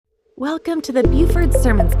Welcome to the Buford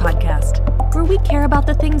Sermons Podcast, where we care about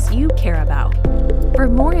the things you care about. For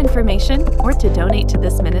more information or to donate to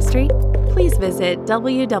this ministry, please visit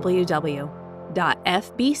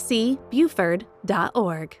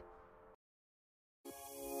www.fbcbuford.org.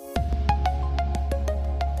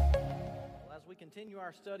 As we continue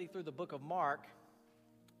our study through the book of Mark,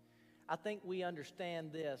 I think we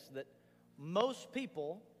understand this, that most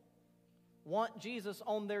people want Jesus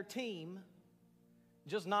on their team,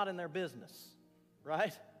 just not in their business,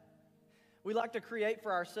 right? We like to create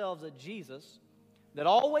for ourselves a Jesus that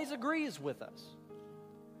always agrees with us,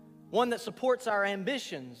 one that supports our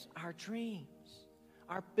ambitions, our dreams,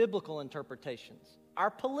 our biblical interpretations, our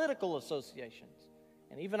political associations,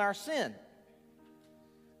 and even our sin.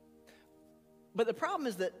 But the problem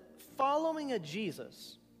is that following a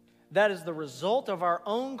Jesus that is the result of our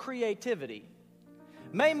own creativity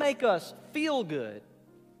may make us feel good,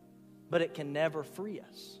 but it can never free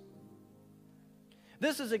us.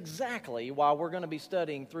 This is exactly why we're going to be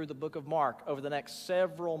studying through the book of Mark over the next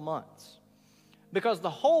several months. Because the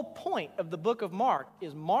whole point of the book of Mark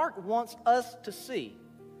is Mark wants us to see,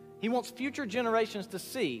 he wants future generations to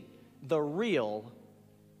see the real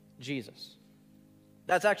Jesus.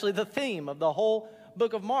 That's actually the theme of the whole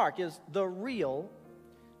book of Mark, is the real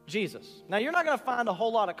Jesus. Now, you're not going to find a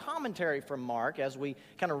whole lot of commentary from Mark as we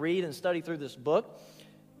kind of read and study through this book.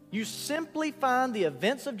 You simply find the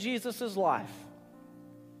events of Jesus' life.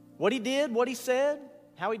 What he did, what he said,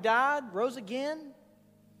 how he died, rose again.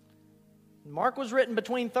 Mark was written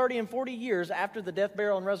between 30 and 40 years after the death,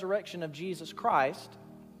 burial, and resurrection of Jesus Christ.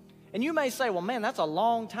 And you may say, well, man, that's a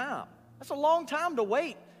long time. That's a long time to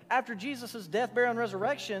wait after Jesus' death, burial, and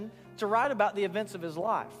resurrection to write about the events of his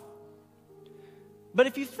life. But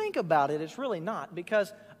if you think about it, it's really not,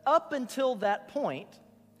 because up until that point,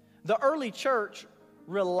 the early church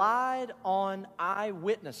relied on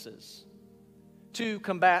eyewitnesses to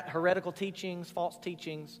combat heretical teachings, false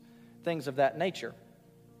teachings, things of that nature.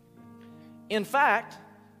 In fact,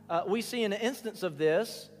 we see an instance of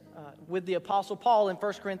this with the Apostle Paul in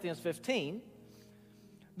 1 Corinthians 15,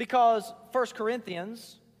 because 1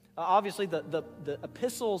 Corinthians, obviously the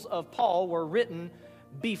epistles of Paul were written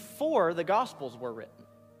before the Gospels were written.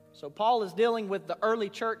 So Paul is dealing with the early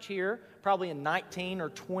church here, probably in 19 or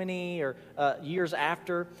 20 or years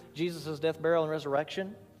after Jesus' death, burial, and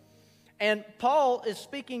resurrection. And Paul is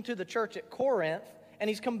speaking to the church at Corinth, and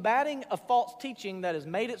he's combating a false teaching that has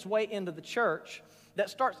made its way into the church that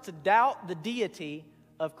starts to doubt the deity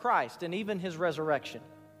of Christ and even his resurrection.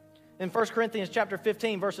 In 1 Corinthians chapter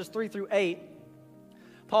 15, verses 3 through 8,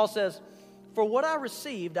 Paul says, "For what I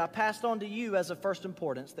received, I passed on to you as of first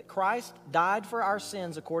importance, that Christ died for our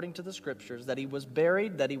sins according to the Scriptures, that he was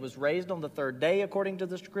buried, that he was raised on the third day according to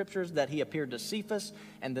the Scriptures, that he appeared to Cephas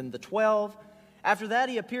and then the 12. After that,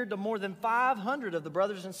 he appeared to more than 500 of the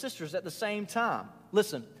brothers and sisters at the same time.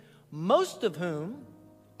 Listen, most of whom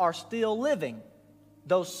are still living,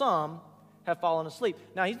 though some have fallen asleep."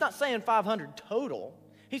 Now, he's not saying 500 total.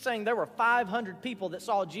 He's saying there were 500 people that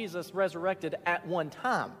saw Jesus resurrected at one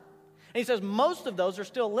time. And he says most of those are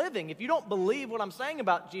still living. If you don't believe what I'm saying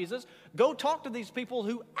about Jesus, go talk to these people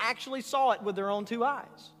who actually saw it with their own two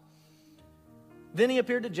eyes. Then he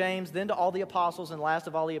appeared to James, then to all the apostles, and last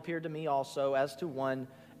of all he appeared to me also as to one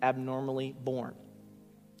abnormally born.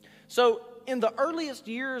 So in the earliest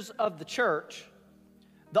years of the church,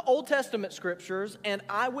 the Old Testament scriptures and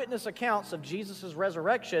eyewitness accounts of Jesus'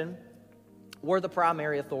 resurrection were the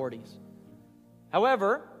primary authorities.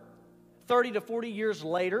 However, 30 to 40 years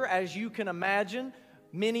later, as you can imagine,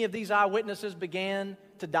 many of these eyewitnesses began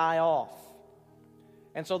to die off.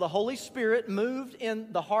 And so the Holy Spirit moved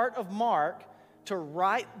in the heart of Mark to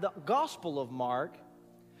write the Gospel of Mark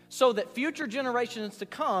so that future generations to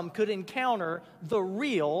come could encounter the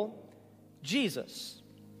real Jesus.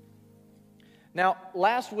 Now,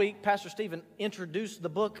 last week, Pastor Stephen introduced the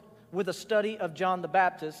book with a study of John the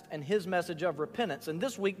Baptist and his message of repentance. And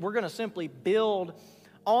this week, we're going to simply build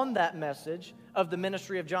on that message of the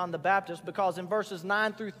ministry of John the Baptist, because in verses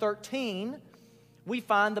 9 through 13, we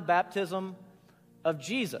find the baptism of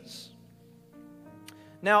Jesus.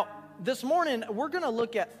 Now, this morning, we're going to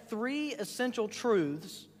look at three essential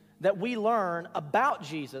truths that we learn about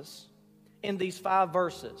Jesus in these 5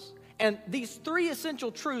 verses. And these three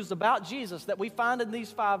essential truths about Jesus that we find in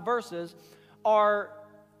these 5 verses are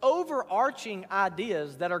overarching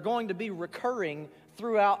ideas that are going to be recurring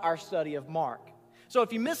throughout our study of Mark. So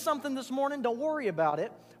if you missed something this morning, don't worry about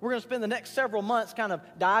it. We're going to spend the next several months kind of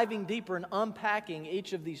diving deeper and unpacking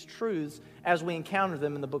each of these truths as we encounter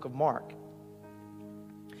them in the book of Mark.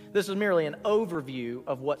 This is merely an overview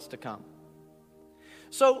of what's to come.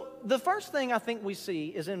 So the first thing I think we see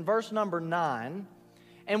is in verse number 9,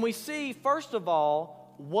 and we see, first of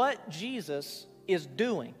all, what Jesus is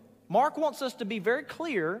doing. Mark wants us to be very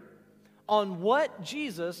clear on what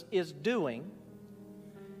Jesus is doing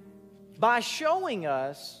by showing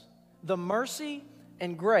us the mercy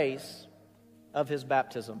and grace of his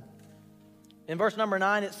baptism. In verse number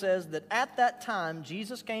 9, it says that at that time,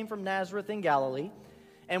 Jesus came from Nazareth in Galilee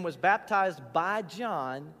and was baptized by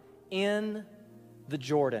John in the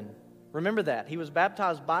Jordan. Remember that. He was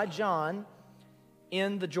baptized by John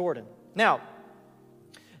in the Jordan. Now,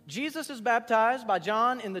 Jesus is baptized by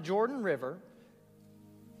John in the Jordan River,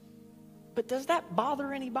 but does that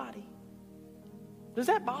bother anybody? Does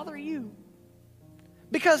that bother you?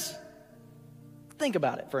 Because, think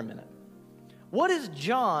about it for a minute. What is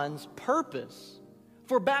John's purpose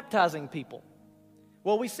for baptizing people?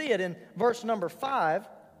 Well, we see it in verse number 5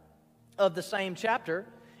 of the same chapter.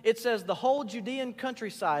 It says, the whole Judean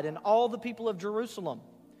countryside and all the people of Jerusalem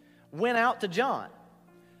went out to John.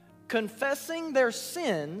 Confessing their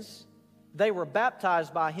sins, they were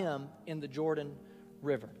baptized by him in the Jordan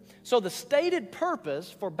River. So the stated purpose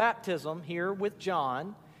for baptism here with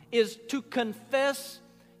John is to confess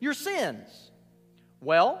your sins.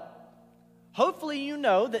 Well, hopefully you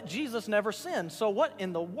know that Jesus never sinned. So what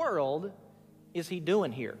in the world is he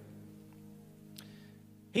doing here?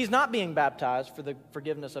 He's not being baptized for the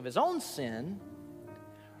forgiveness of his own sin.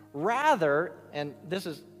 Rather, and this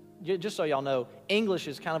is, just so y'all know, English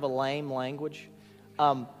is kind of a lame language.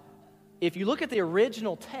 If you look at the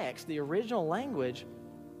original text, the original language,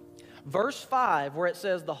 verse 5, where it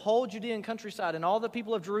says, the whole Judean countryside and all the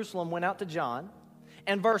people of Jerusalem went out to John,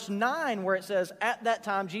 and verse 9, where it says, at that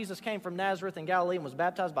time Jesus came from Nazareth in Galilee and was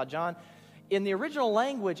baptized by John, in the original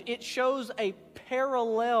language, it shows a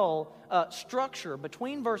parallel structure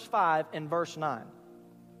between verse 5 and verse 9.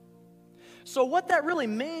 So what that really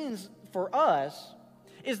means for us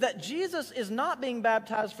is that Jesus is not being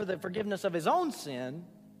baptized for the forgiveness of his own sin,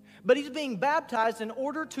 but he's being baptized in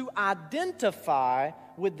order to identify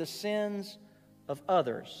with the sins of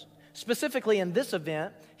others. Specifically in this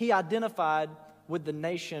event, he identified with the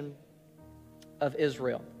nation of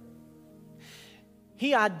Israel.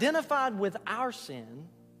 He identified with our sin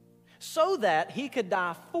so that he could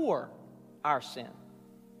die for our sin.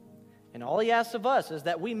 And all he asks of us is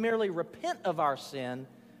that we merely repent of our sin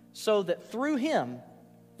so that through him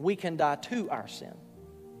we can die to our sin.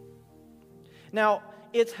 Now,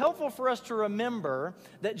 it's helpful for us to remember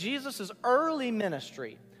that Jesus' early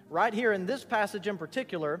ministry, right here in this passage in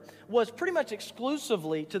particular, was pretty much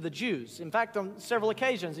exclusively to the Jews. In fact, on several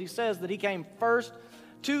occasions, he says that he came first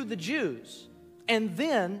to the Jews and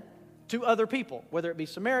then to other people, whether it be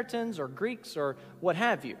Samaritans or Greeks or what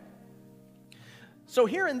have you. So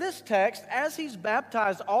here in this text, as he's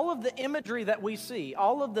baptized, all of the imagery that we see,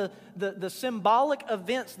 all of the symbolic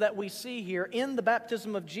events that we see here in the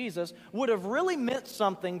baptism of Jesus would have really meant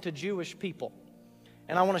something to Jewish people.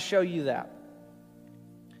 And I want to show you that.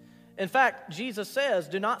 In fact, Jesus says,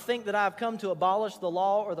 do not think that I have come to abolish the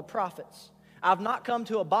law or the prophets. I've not come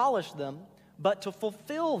to abolish them, but to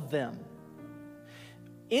fulfill them.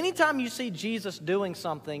 Anytime you see Jesus doing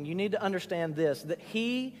something, you need to understand this, that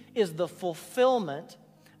he is the fulfillment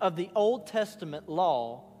of the Old Testament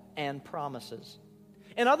law and promises.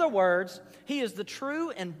 In other words, he is the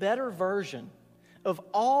true and better version of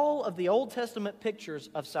all of the Old Testament pictures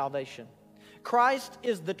of salvation. Christ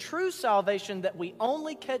is the true salvation that we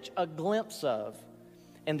only catch a glimpse of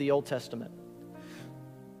in the Old Testament.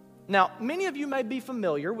 Now, many of you may be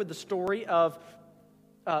familiar with the story of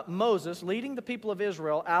Moses leading the people of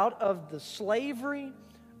Israel out of the slavery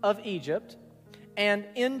of Egypt and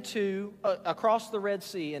into across the Red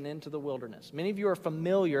Sea and into the wilderness. Many of you are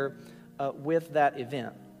familiar with that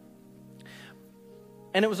event.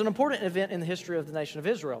 And it was an important event in the history of the nation of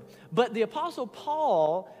Israel. But the Apostle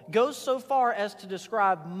Paul goes so far as to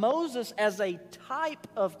describe Moses as a type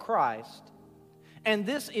of Christ, and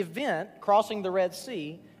this event, crossing the Red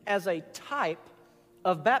Sea, as a type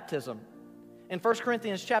of baptism. In 1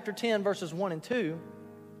 Corinthians chapter 10, verses 1 and 2,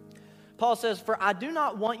 Paul says, "For I do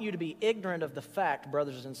not want you to be ignorant of the fact,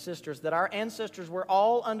 brothers and sisters, that our ancestors were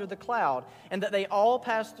all under the cloud, and that they all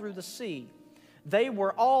passed through the sea. They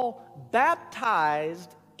were all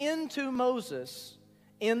baptized into Moses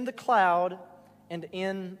in the cloud and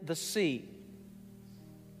in the sea."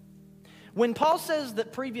 When Paul says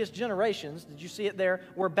that previous generations, did you see it there,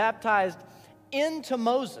 were baptized into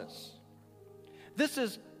Moses, this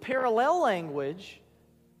is parallel language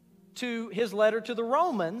to his letter to the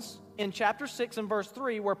Romans in chapter 6 and verse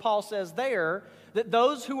 3, where Paul says there that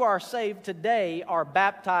those who are saved today are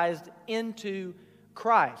baptized into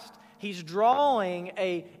Christ. he's drawing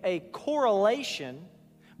a correlation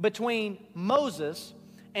between Moses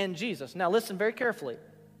and Jesus. Now listen very carefully.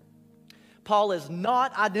 Paul is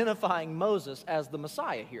not identifying Moses as the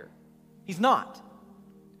Messiah here. He's not.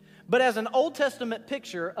 But as an Old Testament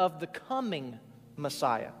picture of the coming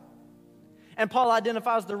Messiah. And Paul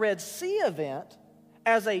identifies the Red Sea event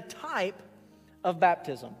as a type of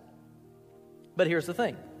baptism. But here's the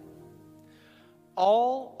thing.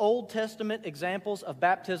 All Old Testament examples of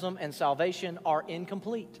baptism and salvation are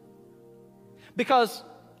incomplete. Because,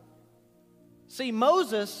 see,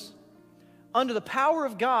 Moses, under the power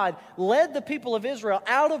of God, led the people of Israel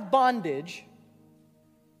out of bondage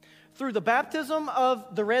through the baptism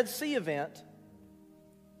of the Red Sea event.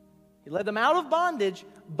 He led them out of bondage,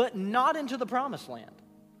 but not into the promised land.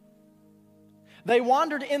 They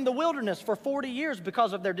wandered in the wilderness for 40 years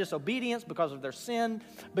because of their disobedience, because of their sin,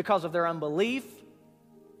 because of their unbelief.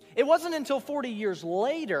 It wasn't until 40 years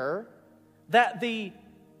later that the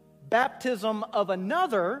baptism of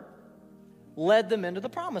another led them into the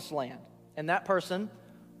promised land. And that person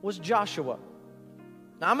was Joshua.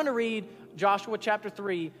 Now I'm going to read Joshua chapter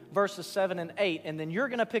 3, verses 7 and 8, and then you're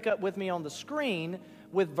going to pick up with me on the screen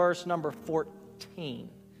with verse number 14.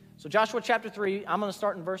 So Joshua chapter 3, I'm going to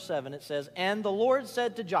start in verse 7. It says, "And the Lord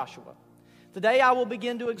said to Joshua, Today I will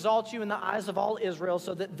begin to exalt you in the eyes of all Israel,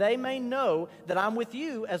 so that they may know that I'm with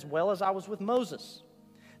you as well as I was with Moses.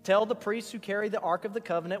 Tell the priests who carry the Ark of the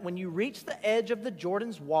Covenant, when you reach the edge of the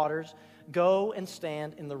Jordan's waters, go and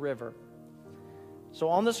stand in the river." So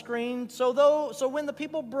on the screen, so when the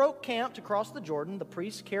people broke camp to cross the Jordan, the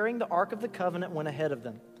priests carrying the Ark of the Covenant went ahead of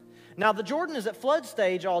them. Now the Jordan is at flood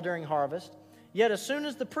stage all during harvest, yet as soon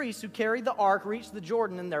as the priests who carried the ark reached the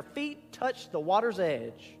Jordan and their feet touched the water's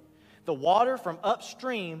edge, the water from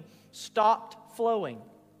upstream stopped flowing.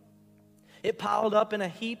 It piled up in a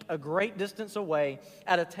heap a great distance away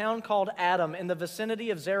at a town called Adam in the vicinity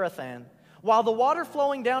of Zarethan, while the water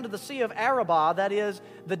flowing down to the Sea of Arabah, that is,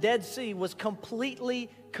 the Dead Sea, was completely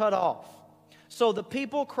cut off. So the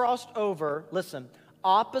people crossed over, listen,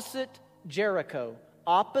 opposite Jericho.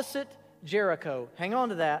 Opposite Jericho. Hang on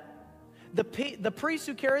to that. The priests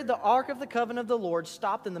who carried the Ark of the Covenant of the Lord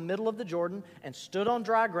stopped in the middle of the Jordan and stood on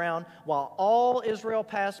dry ground while all Israel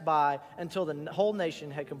passed by until the whole nation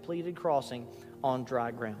had completed crossing on dry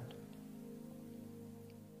ground.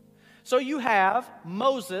 So you have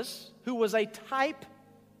Moses, who was a type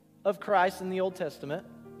of Christ in the Old Testament,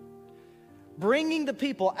 bringing the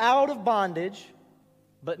people out of bondage,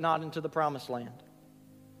 but not into the promised land.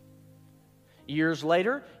 Years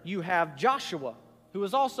later, you have Joshua, who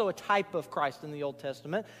is also a type of Christ in the Old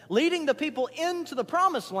Testament, leading the people into the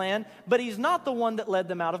promised land, but he's not the one that led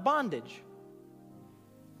them out of bondage.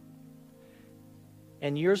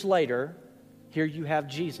 And years later, here you have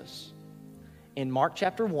Jesus. In Mark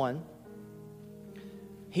chapter 1,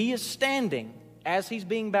 he is standing as he's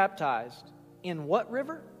being baptized in what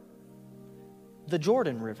river? The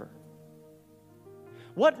Jordan River.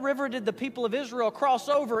 What river did the people of Israel cross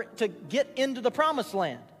over to get into the promised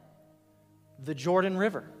land? The Jordan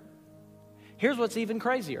River. Here's what's even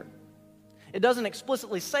crazier. It doesn't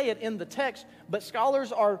explicitly say it in the text, but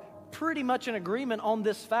scholars are pretty much in agreement on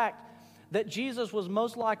this fact that Jesus was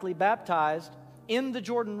most likely baptized in the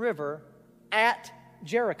Jordan River at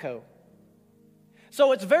Jericho.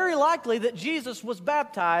 So it's very likely that Jesus was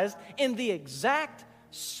baptized in the exact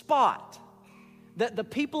spot that the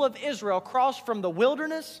people of Israel crossed from the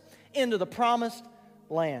wilderness into the promised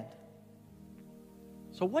land.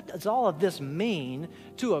 So what does all of this mean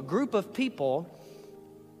to a group of people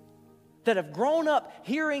that have grown up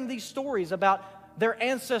hearing these stories about their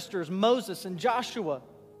ancestors, Moses and Joshua,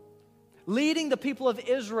 leading the people of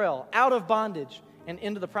Israel out of bondage and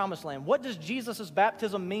into the promised land? What does Jesus'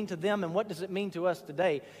 baptism mean to them, and what does it mean to us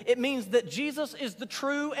today? It means that Jesus is the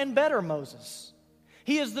true and better Moses.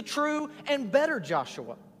 He is the true and better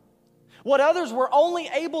Joshua. What others were only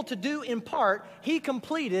able to do in part, he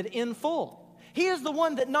completed in full. He is the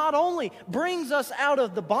one that not only brings us out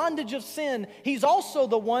of the bondage of sin, he's also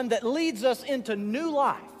the one that leads us into new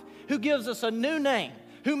life, who gives us a new name,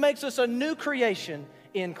 who makes us a new creation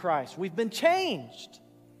in Christ. We've been changed.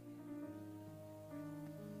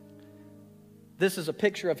 This is a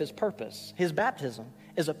picture of his purpose. His baptism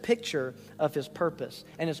is a picture of his purpose.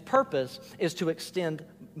 And his purpose is to extend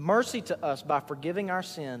mercy to us by forgiving our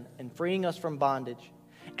sin and freeing us from bondage,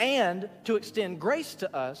 and to extend grace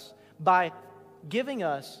to us by giving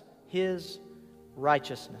us his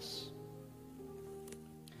righteousness.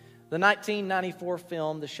 The 1994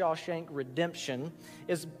 film, The Shawshank Redemption,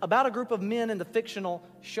 is about a group of men in the fictional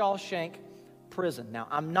Shawshank prison. Now,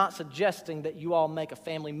 I'm not suggesting that you all make a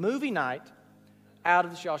family movie night out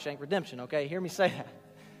of the Shawshank Redemption, okay? Hear me say that.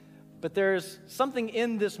 But there's something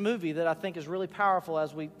in this movie that I think is really powerful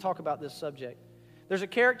as we talk about this subject. There's a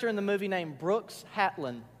character in the movie named Brooks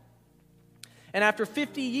Hatlin. And after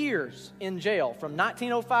 50 years in jail, from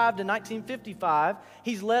 1905 to 1955,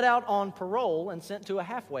 he's let out on parole and sent to a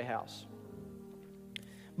halfway house.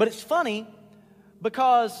 But it's funny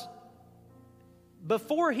because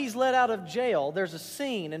before he's let out of jail, there's a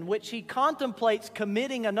scene in which he contemplates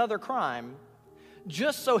committing another crime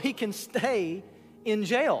just so he can stay in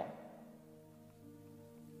jail.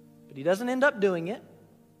 But he doesn't end up doing it,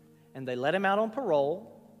 and they let him out on parole,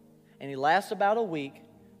 and he lasts about a week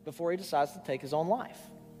before he decides to take his own life.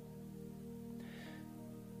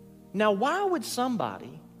 Now, why would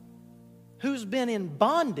somebody who's been in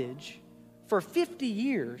bondage for 50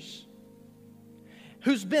 years,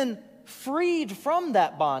 who's been freed from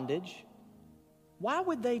that bondage, why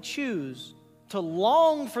would they choose to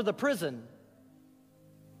long for the prison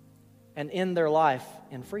and end their life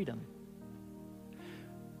in freedom?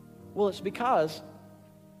 Well, it's because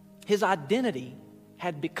his identity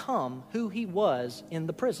had become who he was in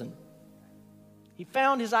the prison. He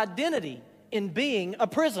found his identity in being a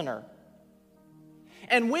prisoner.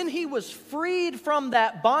 And when he was freed from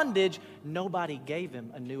that bondage, nobody gave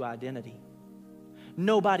him a new identity.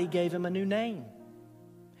 Nobody gave him a new name.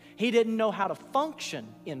 He didn't know how to function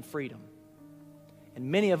in freedom. And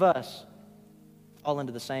many of us fall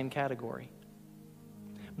into the same category.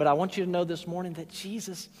 But I want you to know this morning that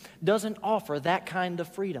Jesus doesn't offer that kind of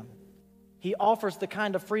freedom. He offers the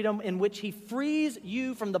kind of freedom in which He frees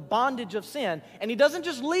you from the bondage of sin. And He doesn't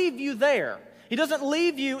just leave you there. He doesn't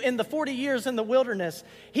leave you in the 40 years in the wilderness.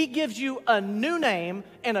 He gives you a new name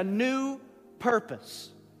and a new purpose.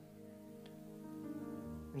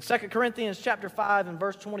 In 2 Corinthians chapter 5 and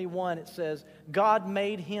verse 21, it says, God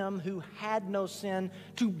made Him who had no sin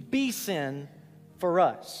to be sin for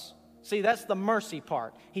us. See, that's the mercy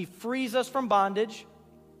part. He frees us from bondage.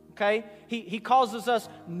 Okay? He causes us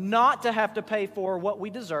not to have to pay for what we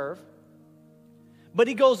deserve. But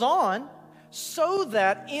He goes on so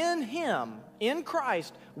that in Him, in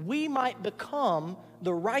Christ, we might become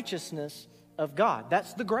the righteousness of God.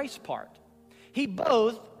 That's the grace part. He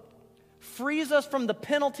both frees us from the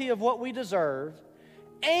penalty of what we deserve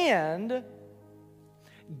and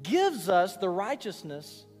gives us the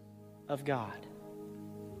righteousness of God.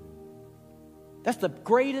 That's the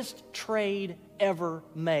greatest trade ever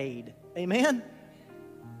made. Amen?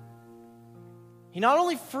 He not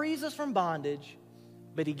only frees us from bondage,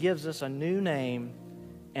 but He gives us a new name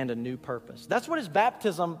and a new purpose. That's what His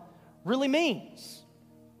baptism really means.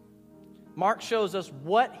 Mark shows us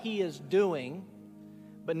what He is doing,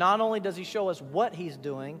 but not only does he show us what He's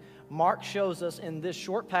doing, Mark shows us in this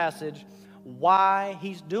short passage why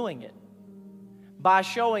He's doing it, by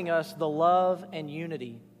showing us the love and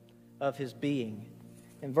unity of His being.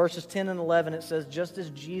 In verses 10 and 11, it says, just as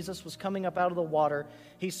Jesus was coming up out of the water,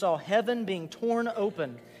 He saw heaven being torn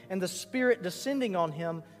open and the Spirit descending on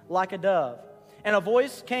Him like a dove. And a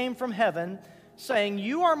voice came from heaven saying,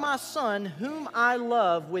 you are my Son, whom I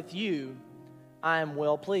love. With you I am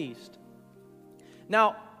well pleased.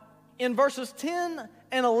 Now, in verses 10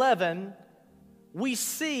 and 11, we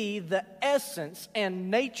see the essence and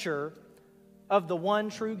nature of the one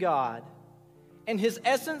true God. And His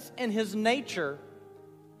essence and His nature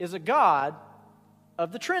is a God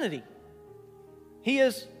of the Trinity. He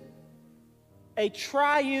is a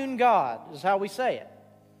triune God, is how we say it,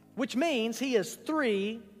 which means He is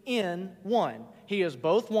three in one. He is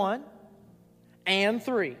both one and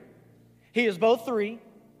three. He is both three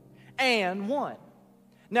and one.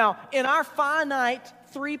 Now, in our finite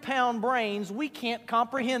 3-pound brains, we can't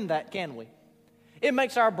comprehend that, can we? It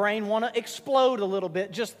makes our brain want to explode a little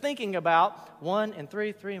bit just thinking about 1 and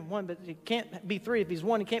 3, 3 and 1, but it can't be 3 if He's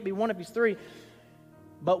 1, it can't be 1 if He's 3.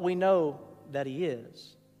 But we know that He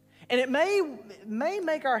is. And it may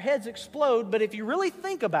make our heads explode, but if you really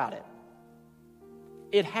think about it,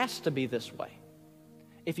 it has to be this way.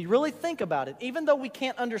 If you really think about it, even though we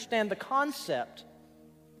can't understand the concept,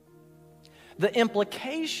 the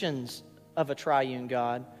implications of a triune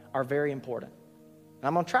God are very important. And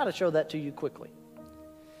I'm going to try to show that to you quickly.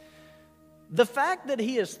 The fact that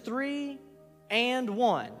He is three and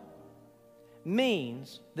one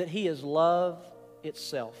means that He is love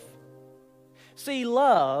itself. See,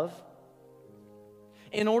 love,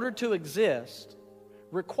 in order to exist,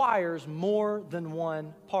 requires more than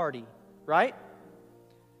one party, right?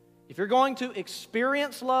 If you're going to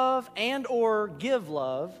experience love and or give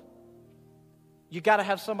love, you got to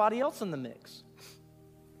have somebody else in the mix.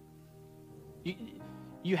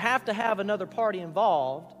 You have to have another party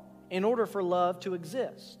involved in order for love to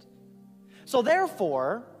exist. So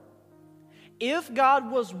therefore, if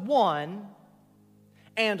God was one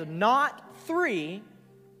and not three,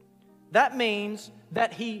 that means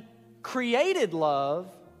that He created love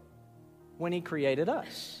when He created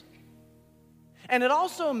us. And it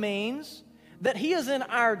also means that He is in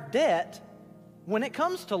our debt when it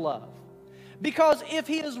comes to love. Because if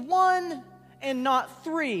He is one and not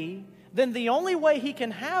three, then the only way He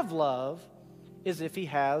can have love is if He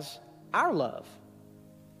has our love.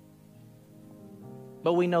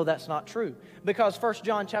 But we know that's not true. Because 1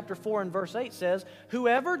 John chapter 4 and verse 8 says,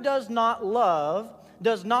 "Whoever does not love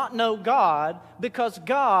does not know God, because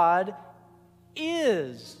God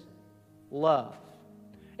is love."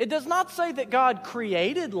 It does not say that God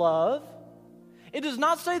created love. It does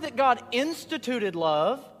not say that God instituted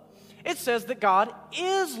love. It says that God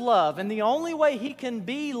is love. And the only way He can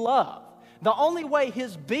be love, the only way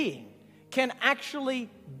His being can actually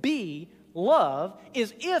be love,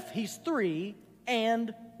 is if He's three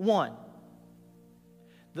and one.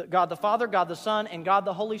 God the Father, God the Son, and God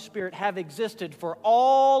the Holy Spirit have existed for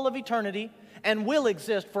all of eternity and will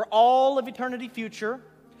exist for all of eternity future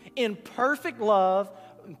in perfect love,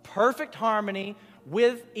 in perfect harmony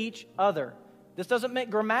with each other. This doesn't make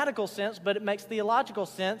grammatical sense, but it makes theological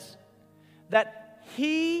sense that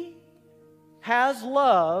He has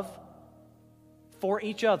love for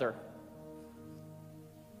each other.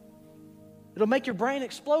 It'll make your brain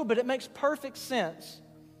explode, but it makes perfect sense.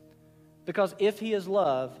 Because if He is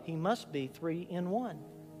love, He must be three in one.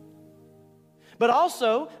 But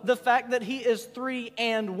also, the fact that He is three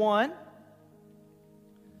and one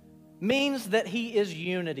means that He is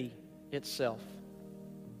unity itself.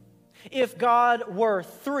 If God were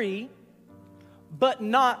three, but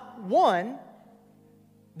not one,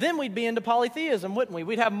 then we'd be into polytheism, wouldn't we?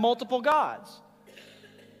 We'd have multiple gods.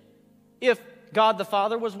 If God the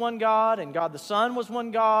Father was one God, and God the Son was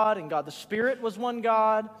one God, and God the Spirit was one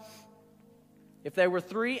God, if they were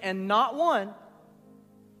three and not one,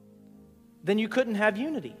 then you couldn't have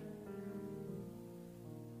unity.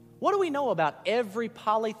 What do we know about every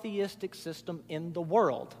polytheistic system in the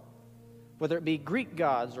world? Whether it be Greek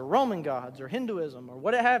gods or Roman gods or Hinduism or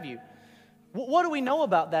what have you. What do we know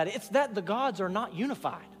about that? It's that the gods are not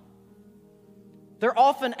unified. They're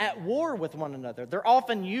often at war with one another. They're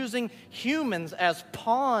often using humans as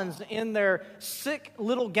pawns in their sick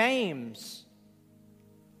little games.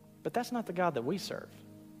 But that's not the God that we serve.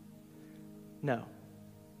 No.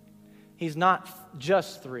 He's not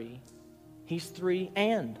just three. He's three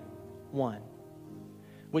and one.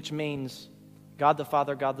 Which means God the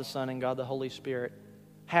Father, God the Son, and God the Holy Spirit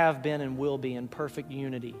have been and will be in perfect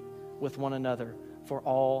unity with one another for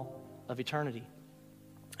all of eternity.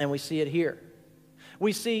 And we see it here.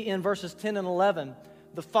 We see in verses 10 and 11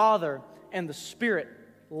 the Father and the Spirit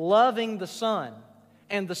loving the Son,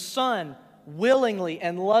 and the Son willingly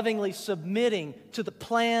and lovingly submitting to the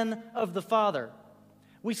plan of the Father.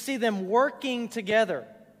 We see them working together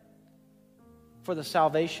for the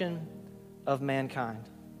salvation of mankind.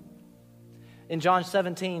 In John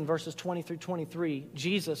 17, verses 20 through 23,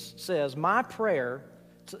 Jesus says, "My prayer,"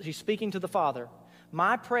 He's speaking to the Father,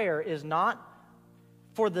 "my prayer is not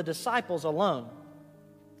for the disciples alone.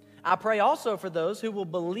 I pray also for those who will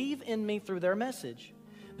believe in me through their message,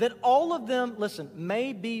 that all of them," listen,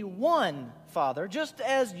 "may be one, Father, just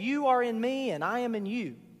as you are in me and I am in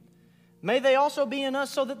you. May they also be in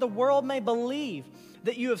us, so that the world may believe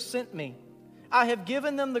that you have sent me. I have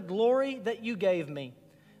given them the glory that you gave me,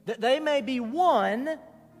 that they may be one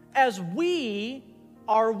as we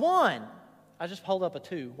are one." I just hold up a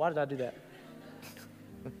 2. Why did I do that?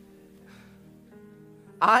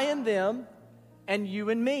 "I and them, and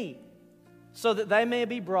you and me, so that they may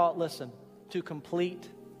be brought," listen, "to complete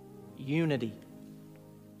unity.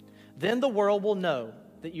 Then the world will know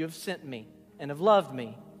that you have sent me and have loved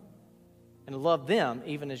me, and have loved them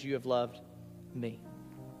even as you have loved me."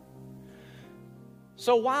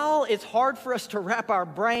 So while it's hard for us to wrap our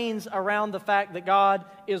brains around the fact that God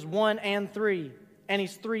is one and three, and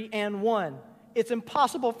He's three and one, it's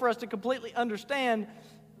impossible for us to completely understand,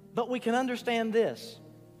 but we can understand this: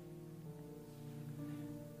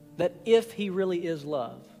 that if He really is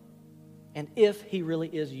love, and if He really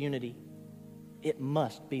is unity, it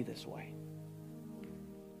must be this way.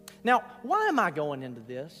 Now, why am I going into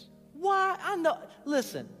this? Why? I know.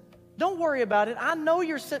 Listen, don't worry about it. I know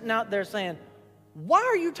you're sitting out there saying, "Why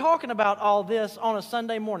are you talking about all this on a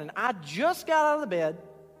Sunday morning? I just got out of the bed.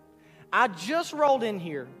 I just rolled in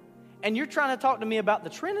here, and you're trying to talk to me about the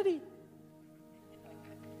Trinity?"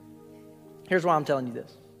 Here's why I'm telling you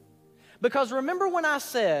this. Because remember when I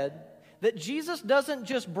said that Jesus doesn't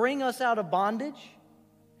just bring us out of bondage,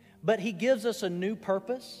 but He gives us a new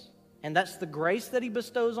purpose? and that's the grace that He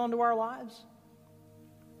bestows onto our lives?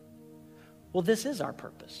 Well, this is our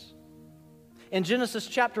purpose. In Genesis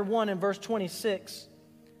chapter 1 and verse 26,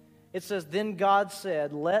 it says, "Then God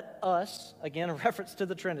said, let us," again a reference to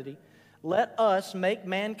the Trinity, "let us make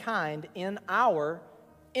mankind in our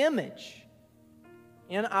image,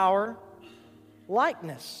 in our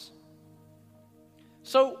likeness."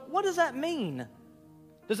 So what does that mean?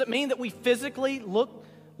 Does it mean that we physically look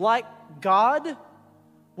like God?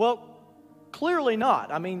 Well, clearly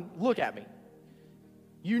not. I mean, look at me.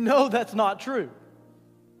 You know that's not true.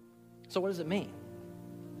 So what does it mean?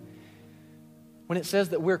 When it says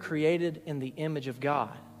that we're created in the image of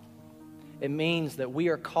God, it means that we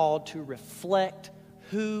are called to reflect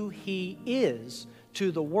who He is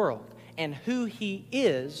to the world. And who He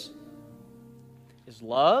is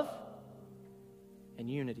love and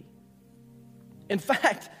unity. In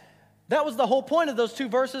fact, that was the whole point of those two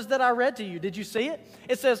verses that I read to you. Did you see it?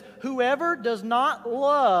 It says, "Whoever does not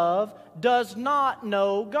love does not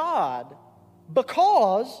know God,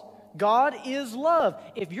 because God is love."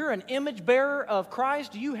 If you're an image bearer of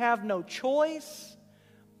Christ, you have no choice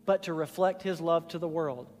but to reflect His love to the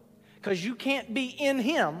world. Because you can't be in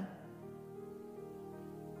Him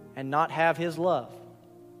and not have His love.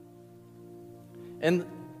 And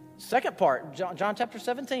second part, John chapter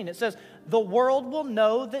 17, it says, "The world will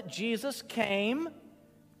know that Jesus came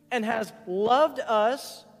and has loved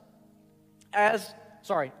us as,"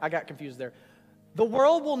 sorry, I got confused there. "The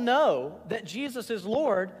world will know that Jesus is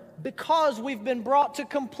Lord because we've been brought to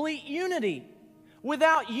complete unity."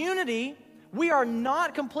 Without unity, we are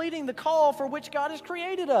not completing the call for which God has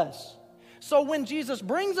created us. So when Jesus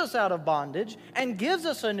brings us out of bondage and gives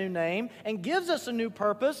us a new name and gives us a new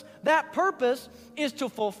purpose, that purpose is to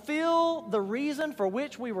fulfill the reason for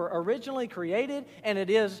which we were originally created, and it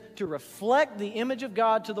is to reflect the image of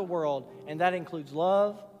God to the world. And that includes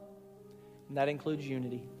love, and that includes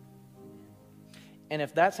unity. And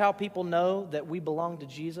if that's how people know that we belong to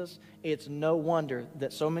Jesus, it's no wonder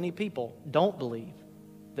that so many people don't believe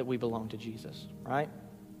that we belong to Jesus, right?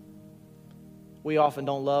 We often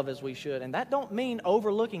don't love as we should. And that don't mean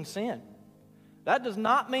overlooking sin. That does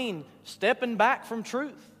not mean stepping back from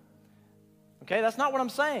truth. Okay, that's not what I'm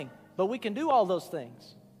saying. But we can do all those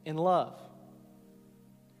things in love.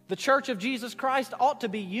 The church of Jesus Christ ought to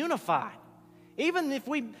be unified. Even if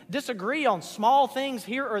we disagree on small things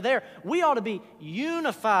here or there, we ought to be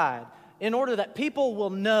unified in order that people will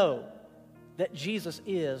know that Jesus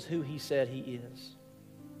is who He said He is.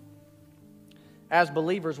 As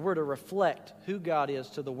believers, we're to reflect who God is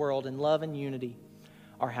to the world, and love and unity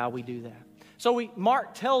are how we do that. So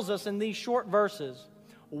Mark tells us in these short verses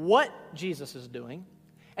what Jesus is doing,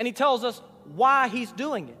 and he tells us why He's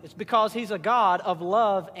doing it. It's because He's a God of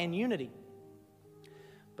love and unity.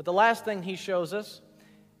 But the last thing He shows us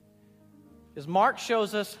is Mark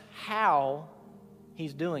shows us how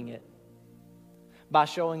He's doing it by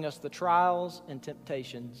showing us the trials and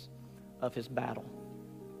temptations of His battle.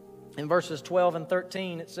 In verses 12 and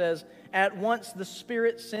 13, it says, "At once the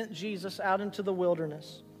Spirit sent Jesus out into the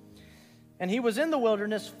wilderness. And He was in the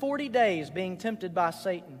wilderness 40 days being tempted by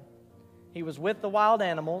Satan. He was with the wild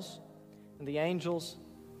animals, and the angels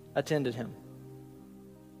attended Him."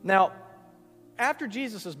 Now, after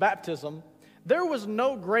Jesus' baptism, there was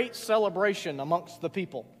no great celebration amongst the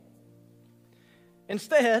people.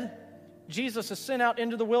 Instead, Jesus is sent out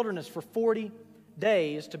into the wilderness for 40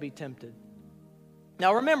 days to be tempted.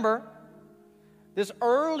 Now remember, the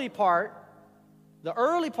early part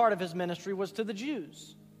of His ministry was to the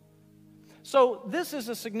Jews. So this is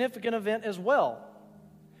a significant event as well.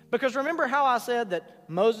 Because remember how I said that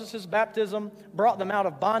Moses' baptism brought them out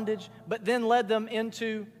of bondage, but then led them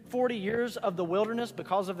into 40 years of the wilderness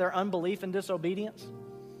because of their unbelief and disobedience?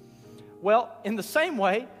 Well, in the same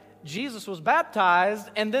way, Jesus was baptized,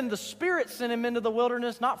 and then the Spirit sent Him into the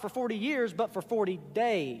wilderness not for 40 years, but for 40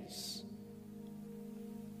 days.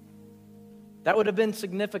 That would have been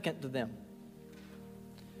significant to them.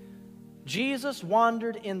 Jesus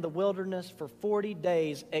wandered in the wilderness for 40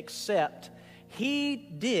 days, except He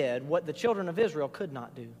did what the children of Israel could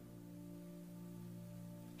not do.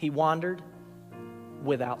 He wandered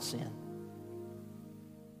without sin.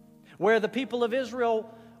 Where the people of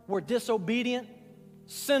Israel were disobedient,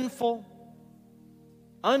 sinful,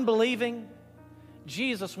 unbelieving,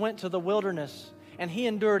 Jesus went to the wilderness and He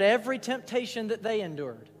endured every temptation that they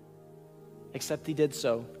endured, except He did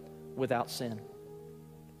so without sin.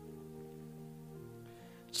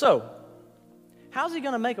 So, how's He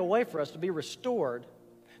going to make a way for us to be restored,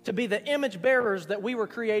 to be the image bearers that we were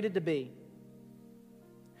created to be?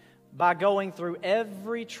 By going through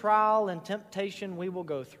every trial and temptation we will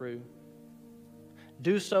go through,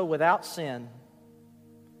 do so without sin,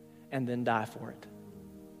 and then die for it.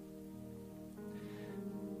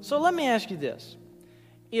 So let me ask you this.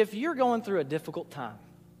 If you're going through a difficult time,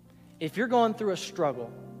 if you're going through a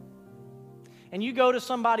struggle, and you go to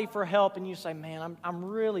somebody for help and you say, man, I'm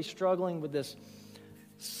really struggling with this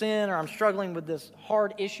sin, or I'm struggling with this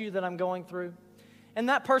hard issue that I'm going through, and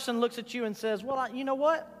that person looks at you and says, well, you know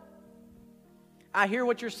what? I hear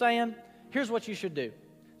what you're saying. Here's what you should do.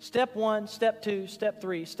 Step 1, step 2, step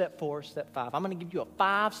 3, step 4, step 5. I'm going to give you a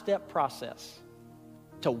 5-step process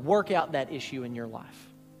to work out that issue in your life.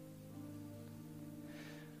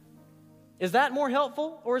 Is that more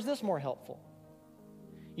helpful, or is this more helpful?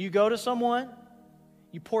 You go to someone,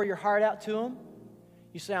 you pour your heart out to them,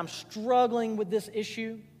 you say, I'm struggling with this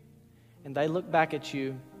issue, and they look back at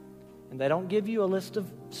you, and they don't give you a list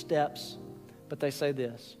of steps, but they say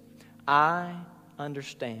this: I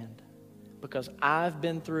understand, because I've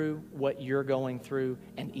been through what you're going through,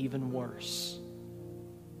 and even worse.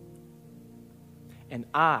 And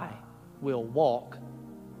I will walk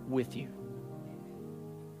with you.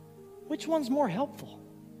 Which one's more helpful?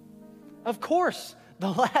 Of course, the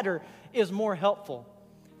latter is more helpful.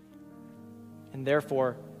 And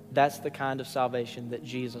therefore, that's the kind of salvation that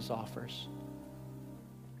Jesus offers.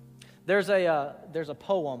 There's a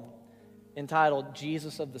poem entitled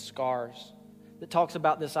Jesus of the Scars that talks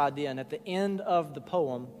about this idea. And at the end of the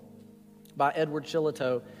poem by Edward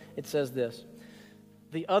Shillitoe, it says this: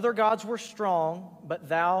 the other gods were strong, but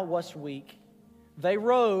thou wast weak. They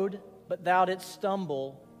rode, but thou didst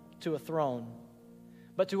stumble to a throne.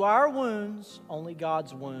 But to our wounds, only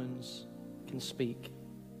God's wounds can speak.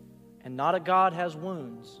 And not a God has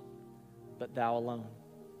wounds, but thou alone.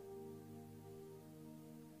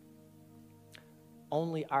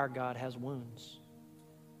 Only our God has wounds.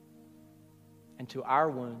 And to our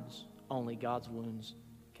wounds, only God's wounds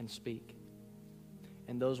can speak.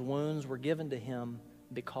 And those wounds were given to him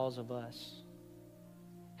because of us.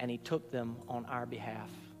 And he took them on our behalf,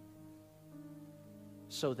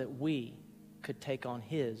 so that we could take on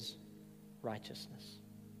his righteousness.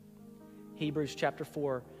 Hebrews chapter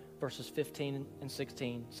 4, verses 15 and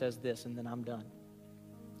 16 says this, and then I'm done.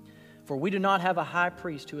 For we do not have a high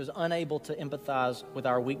priest who is unable to empathize with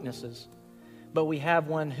our weaknesses, but we have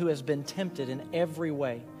one who has been tempted in every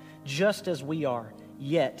way, just as we are,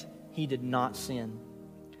 yet he did not sin.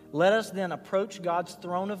 Let us then approach God's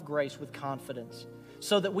throne of grace with confidence,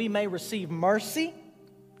 so that we may receive mercy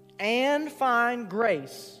and find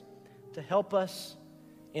grace to help us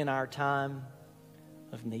in our time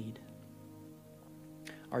of need.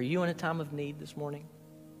 Are you in a time of need this morning?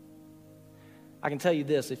 I can tell you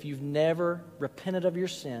this: if you've never repented of your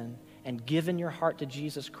sin and given your heart to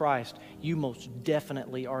Jesus Christ, you most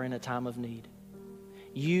definitely are in a time of need.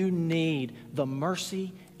 You need the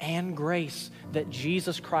mercy and grace that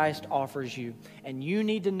Jesus Christ offers you. And you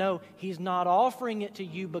need to know he's not offering it to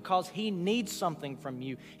you because he needs something from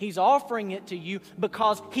you. He's offering it to you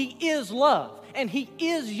because he is love and he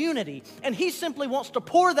is unity. And he simply wants to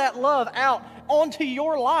pour that love out onto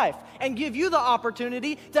your life and give you the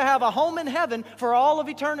opportunity to have a home in heaven for all of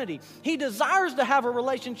eternity. He desires to have a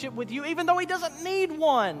relationship with you even though he doesn't need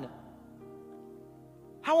one.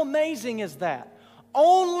 How amazing is that?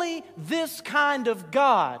 Only this kind of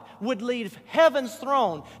God would leave heaven's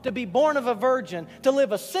throne to be born of a virgin, to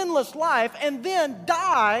live a sinless life, and then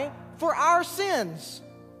die for our sins.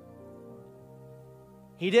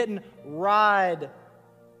 He didn't ride,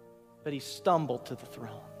 but he stumbled to the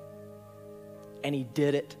throne. And he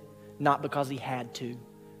did it not because he had to,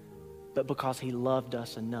 but because he loved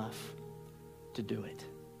us enough to do it.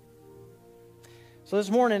 So this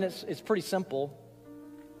morning, it's pretty simple.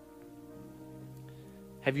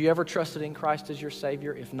 Have you ever trusted in Christ as your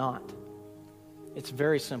Savior? If not, it's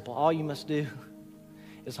very simple. All you must do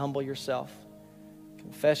is humble yourself,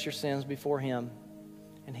 confess your sins before him,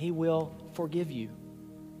 and he will forgive you.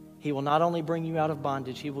 He will not only bring you out of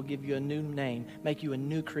bondage, he will give you a new name, make you a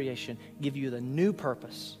new creation, give you the new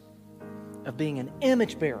purpose of being an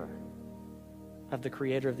image bearer of the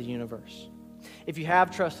Creator of the universe. If you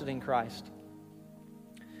have trusted in Christ,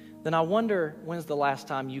 then I wonder, when's the last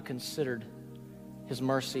time you considered his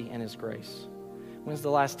mercy and his grace? When's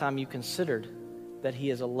the last time you considered that he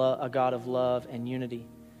is a God of love and unity?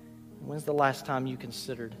 When's the last time you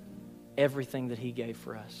considered everything that he gave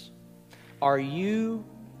for us? Are you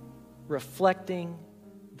reflecting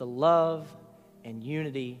the love and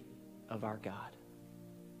unity of our God?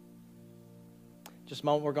 Just a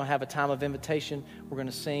moment, we're going to have a time of invitation. We're going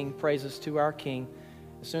to sing praises to our King.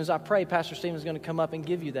 As soon as I pray, Pastor Stephen's going to come up and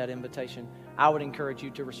give you that invitation. I would encourage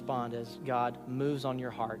you to respond as God moves on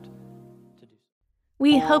your heart to do so.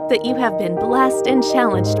 We hope that you have been blessed and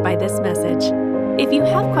challenged by this message. If you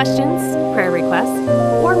have questions, prayer requests,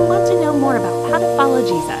 or want to know more about how to follow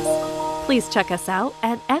Jesus, please check us out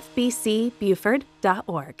at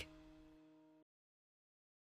fbcbuford.org.